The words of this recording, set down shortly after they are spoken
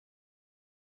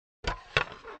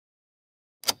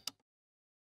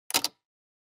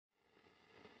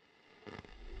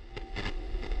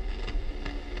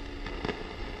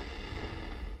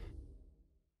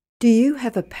Do you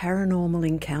have a paranormal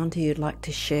encounter you'd like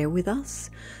to share with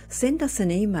us? Send us an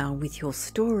email with your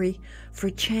story for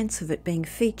a chance of it being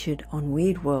featured on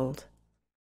Weird World.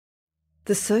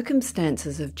 The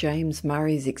circumstances of James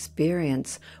Murray's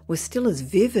experience were still as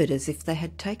vivid as if they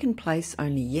had taken place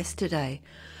only yesterday,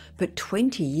 but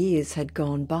 20 years had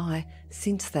gone by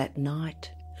since that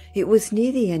night. It was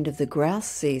near the end of the grouse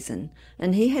season,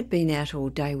 and he had been out all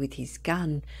day with his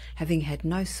gun, having had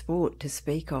no sport to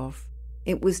speak of.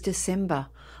 It was December,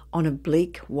 on a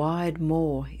bleak, wide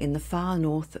moor in the far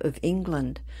north of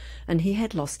England, and he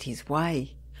had lost his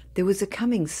way. There was a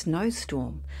coming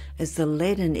snowstorm as the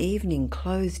leaden evening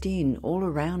closed in all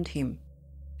around him.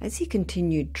 As he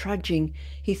continued trudging,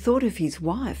 he thought of his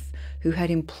wife, who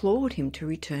had implored him to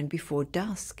return before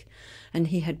dusk, and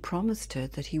he had promised her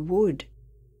that he would.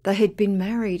 They had been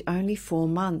married only 4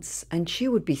 months, and she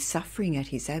would be suffering at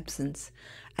his absence,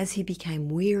 as he became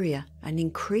wearier and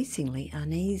increasingly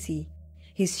uneasy.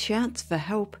 His shouts for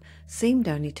help seemed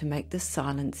only to make the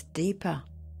silence deeper.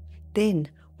 Then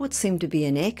what seemed to be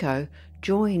an echo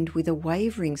joined with a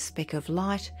wavering speck of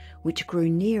light which grew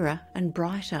nearer and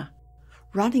brighter.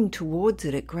 Running towards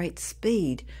it at great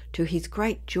speed, to his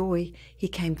great joy he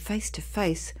came face to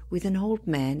face with an old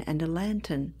man and a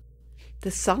lantern.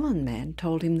 The sullen man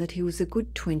told him that he was a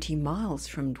good 20 miles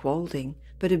from Dwolding,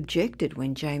 but objected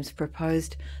when James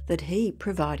proposed that he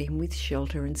provide him with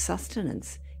shelter and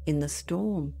sustenance in the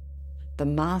storm. The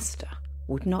master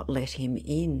would not let him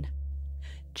in.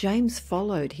 James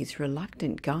followed his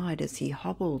reluctant guide as he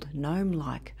hobbled,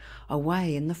 gnome-like,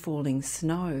 away in the falling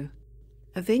snow.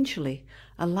 Eventually,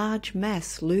 a large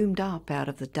mass loomed up out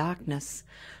of the darkness.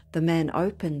 The man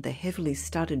opened the heavily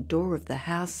studded door of the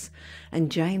house,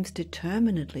 and James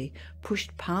determinedly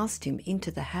pushed past him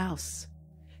into the house.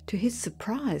 To his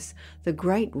surprise, the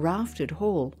great raftered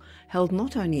hall held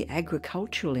not only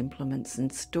agricultural implements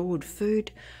and stored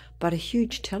food, but a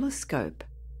huge telescope.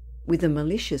 With a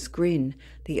malicious grin,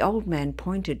 the old man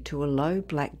pointed to a low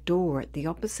black door at the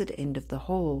opposite end of the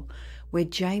hall, where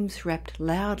James rapped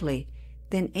loudly,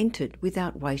 then entered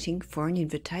without waiting for an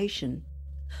invitation.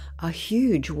 A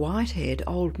huge white-haired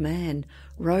old man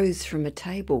rose from a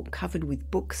table covered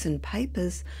with books and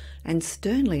papers and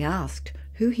sternly asked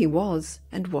who he was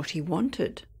and what he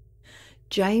wanted.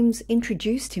 James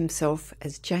introduced himself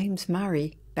as James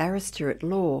Murray, barrister at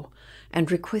law, and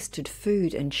requested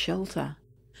food and shelter.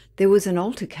 There was an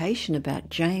altercation about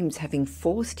James having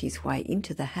forced his way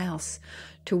into the house,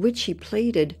 to which he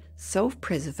pleaded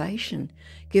self-preservation,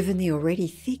 given the already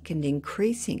thick and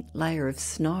increasing layer of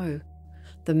snow.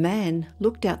 The man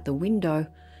looked out the window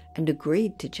and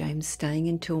agreed to James staying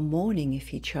until morning if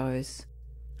he chose.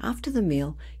 After the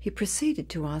meal, he proceeded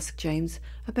to ask James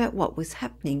about what was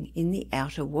happening in the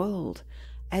outer world,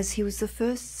 as he was the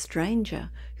first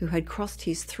stranger who had crossed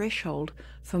his threshold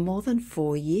for more than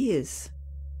 4 years.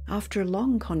 After a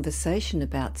long conversation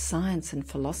about science and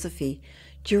philosophy,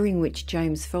 during which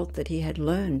James felt that he had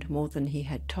learned more than he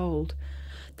had told,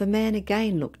 the man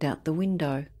again looked out the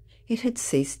window. It had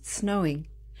ceased snowing.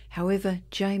 However,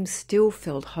 James still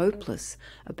felt hopeless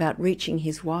about reaching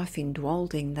his wife in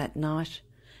Dwolding that night.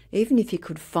 Even if he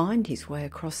could find his way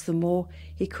across the moor,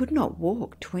 he could not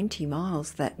walk 20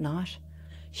 miles that night.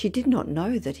 She did not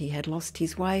know that he had lost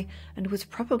his way, and was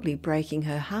probably breaking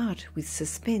her heart with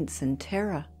suspense and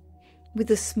terror. With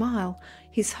a smile,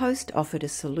 his host offered a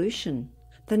solution.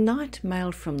 The night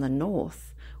mail from the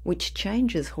north, which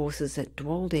changes horses at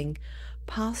Dwolding,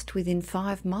 passed within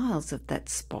 5 miles of that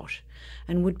spot,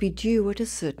 and would be due at a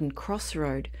certain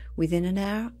crossroad within an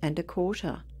hour and a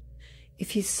quarter.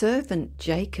 If his servant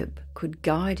Jacob could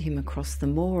guide him across the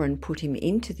moor and put him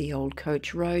into the old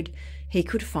coach road, he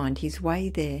could find his way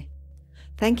there.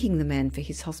 Thanking the man for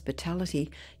his hospitality,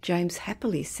 James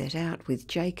happily set out with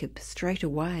Jacob straight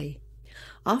away.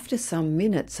 After some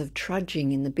minutes of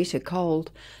trudging in the bitter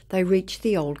cold, they reached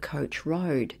the old coach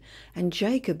road, and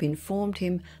Jacob informed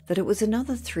him that it was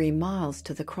another 3 miles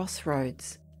to the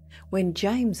crossroads. When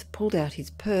James pulled out his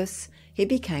purse, he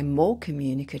became more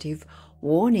communicative,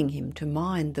 warning him to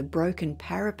mind the broken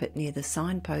parapet near the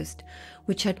signpost,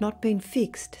 which had not been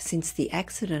fixed since the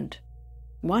accident.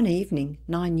 One evening,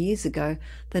 9 years ago,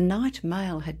 the night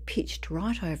mail had pitched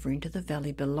right over into the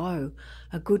valley below,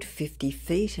 a good 50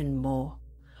 feet and more.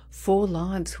 4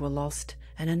 lives were lost,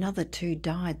 and another 2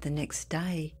 died the next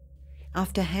day.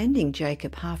 After handing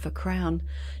Jacob half a crown,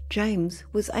 James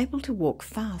was able to walk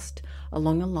fast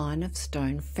along a line of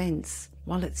stone fence,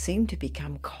 while it seemed to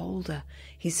become colder,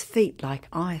 his feet like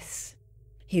ice.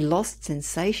 He lost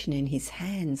sensation in his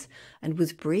hands and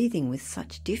was breathing with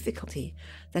such difficulty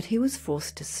that he was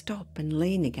forced to stop and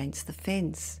lean against the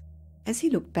fence. As he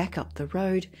looked back up the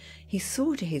road, he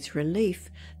saw to his relief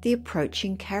the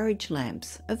approaching carriage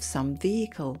lamps of some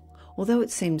vehicle, although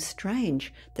it seemed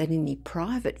strange that any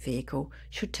private vehicle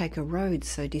should take a road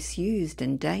so disused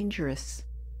and dangerous.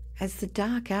 As the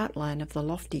dark outline of the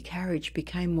lofty carriage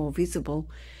became more visible,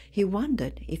 he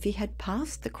wondered if he had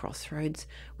passed the crossroads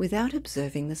without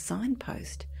observing the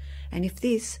signpost, and if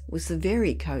this was the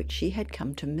very coach he had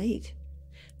come to meet.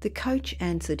 The coach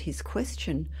answered his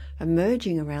question,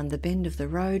 emerging around the bend of the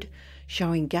road,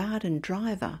 showing guard and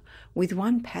driver, with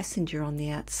one passenger on the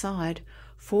outside,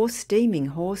 4 steaming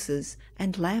horses,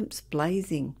 and lamps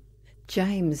blazing.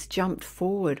 James jumped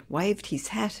forward, waved his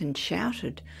hat and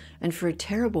shouted, and for a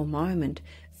terrible moment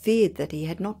feared that he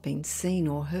had not been seen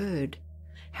or heard.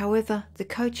 However, the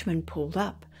coachman pulled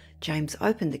up. James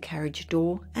opened the carriage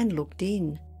door and looked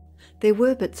in. There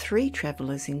were but 3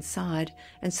 travellers inside,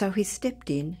 and so he stepped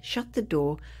in, shut the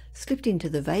door, slipped into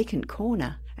the vacant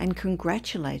corner, and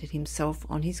congratulated himself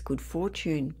on his good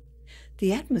fortune.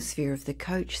 The atmosphere of the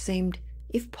coach seemed,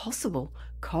 if possible,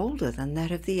 colder than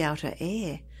that of the outer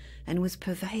air, and was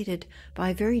pervaded by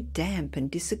a very damp and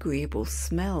disagreeable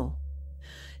smell.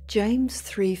 James'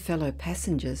 3 fellow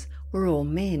passengers were all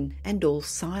men and all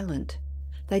silent.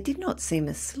 They did not seem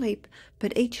asleep,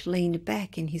 but each leaned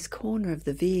back in his corner of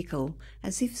the vehicle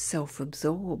as if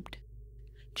self-absorbed.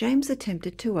 James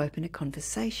attempted to open a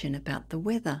conversation about the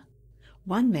weather.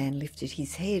 One man lifted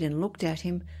his head and looked at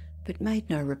him, but made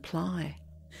no reply.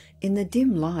 In the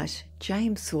dim light,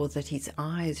 James saw that his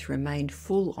eyes remained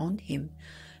full on him,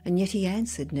 and yet he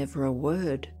answered never a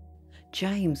word.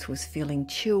 James was feeling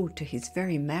chilled to his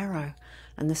very marrow,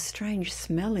 and the strange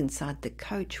smell inside the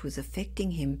coach was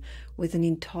affecting him with an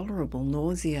intolerable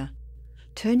nausea.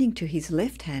 Turning to his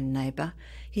left-hand neighbour,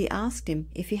 he asked him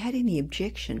if he had any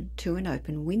objection to an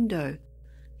open window.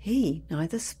 He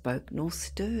neither spoke nor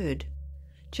stirred.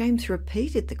 James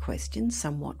repeated the question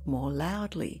somewhat more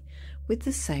loudly, with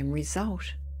the same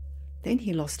result. Then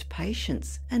he lost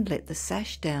patience and let the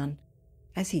sash down.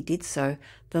 As he did so,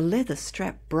 the leather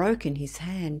strap broke in his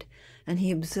hand, and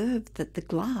he observed that the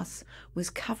glass was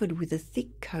covered with a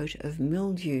thick coat of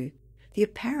mildew, the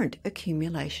apparent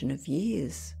accumulation of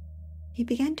years. He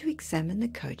began to examine the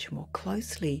coach more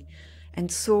closely, and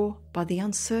saw by the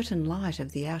uncertain light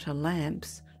of the outer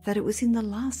lamps that it was in the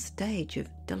last stage of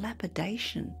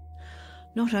dilapidation,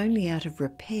 not only out of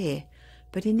repair,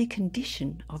 but in a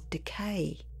condition of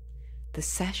decay. The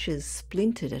sashes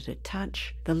splintered at a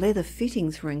touch, the leather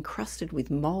fittings were encrusted with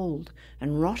mould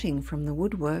and rotting from the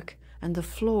woodwork, and the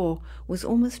floor was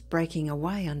almost breaking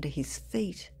away under his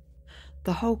feet.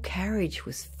 The whole carriage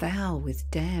was foul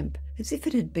with damp, as if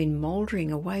it had been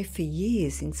mouldering away for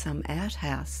years in some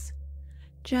outhouse.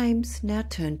 James now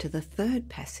turned to the 3rd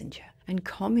passenger and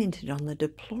commented on the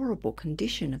deplorable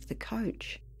condition of the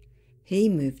coach. He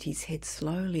moved his head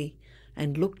slowly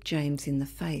and looked James in the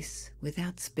face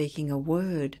without speaking a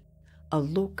word, a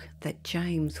look that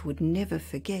James would never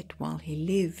forget while he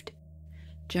lived.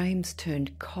 James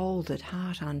turned cold at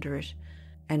heart under it,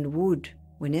 and would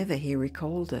whenever he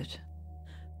recalled it.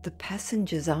 The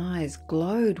passenger's eyes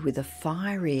glowed with a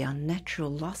fiery,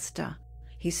 unnatural lustre.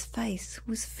 His face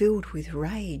was filled with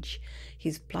rage,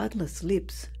 his bloodless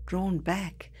lips drawn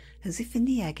back as if in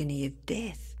the agony of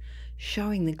death,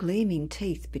 showing the gleaming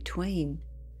teeth between.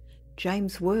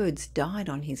 James' words died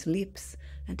on his lips,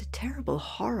 and a terrible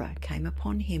horror came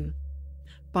upon him.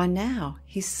 By now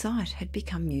his sight had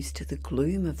become used to the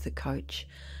gloom of the coach,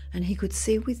 and he could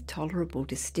see with tolerable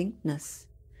distinctness.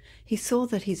 He saw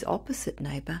that his opposite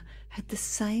neighbour had the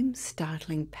same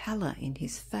startling pallor in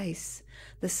his face,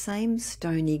 the same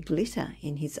stony glitter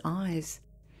in his eyes.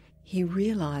 He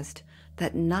realised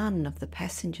that none of the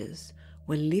passengers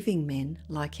were living men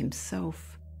like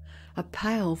himself. A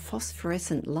pale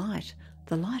phosphorescent light,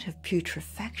 the light of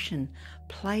putrefaction,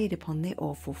 played upon their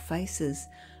awful faces,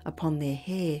 upon their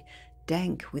hair,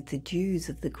 dank with the dews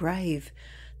of the grave,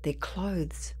 their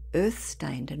clothes,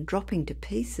 earth-stained and dropping to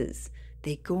pieces,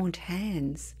 their gaunt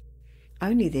hands.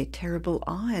 Only their terrible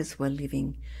eyes were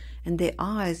living, and their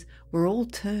eyes were all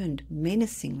turned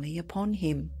menacingly upon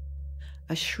him.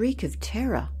 A shriek of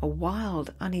terror, a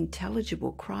wild,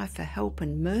 unintelligible cry for help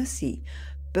and mercy,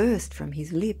 burst from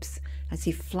his lips as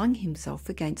he flung himself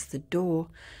against the door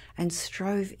and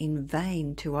strove in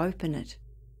vain to open it.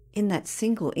 In that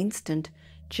single instant,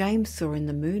 James saw in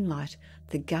the moonlight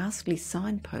the ghastly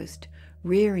signpost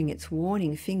rearing its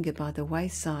warning finger by the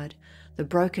wayside, the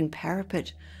broken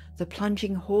parapet, the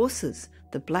plunging horses,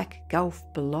 the black gulf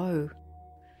below.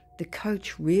 The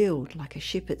coach reeled like a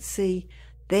ship at sea.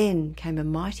 Then came a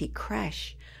mighty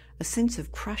crash, a sense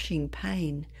of crushing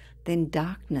pain, then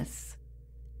darkness.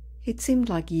 It seemed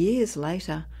like years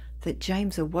later that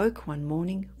James awoke one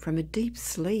morning from a deep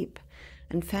sleep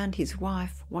and found his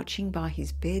wife watching by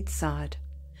his bedside.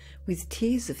 With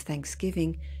tears of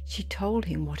thanksgiving, she told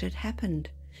him what had happened.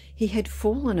 He had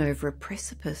fallen over a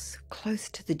precipice close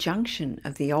to the junction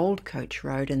of the old coach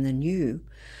road and the new,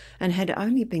 and had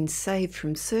only been saved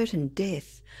from certain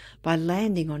death by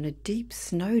landing on a deep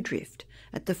snowdrift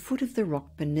at the foot of the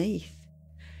rock beneath.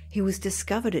 He was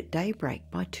discovered at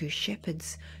daybreak by two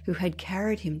shepherds who had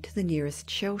carried him to the nearest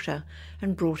shelter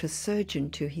and brought a surgeon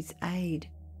to his aid.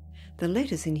 The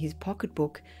letters in his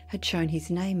pocketbook had shown his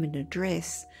name and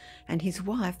address, and his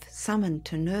wife summoned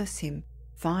to nurse him,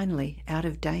 finally out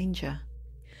of danger.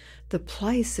 The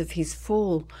place of his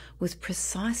fall was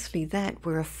precisely that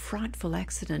where a frightful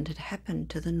accident had happened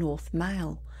to the North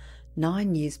Mail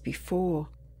 9 years before.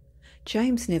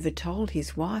 James never told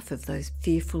his wife of those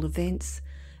fearful events,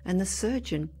 and the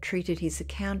surgeon treated his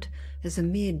account as a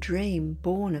mere dream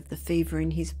born of the fever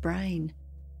in his brain.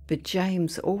 But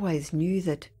James always knew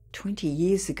that 20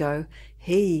 years ago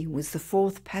he was the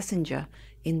fourth passenger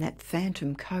in that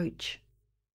phantom coach.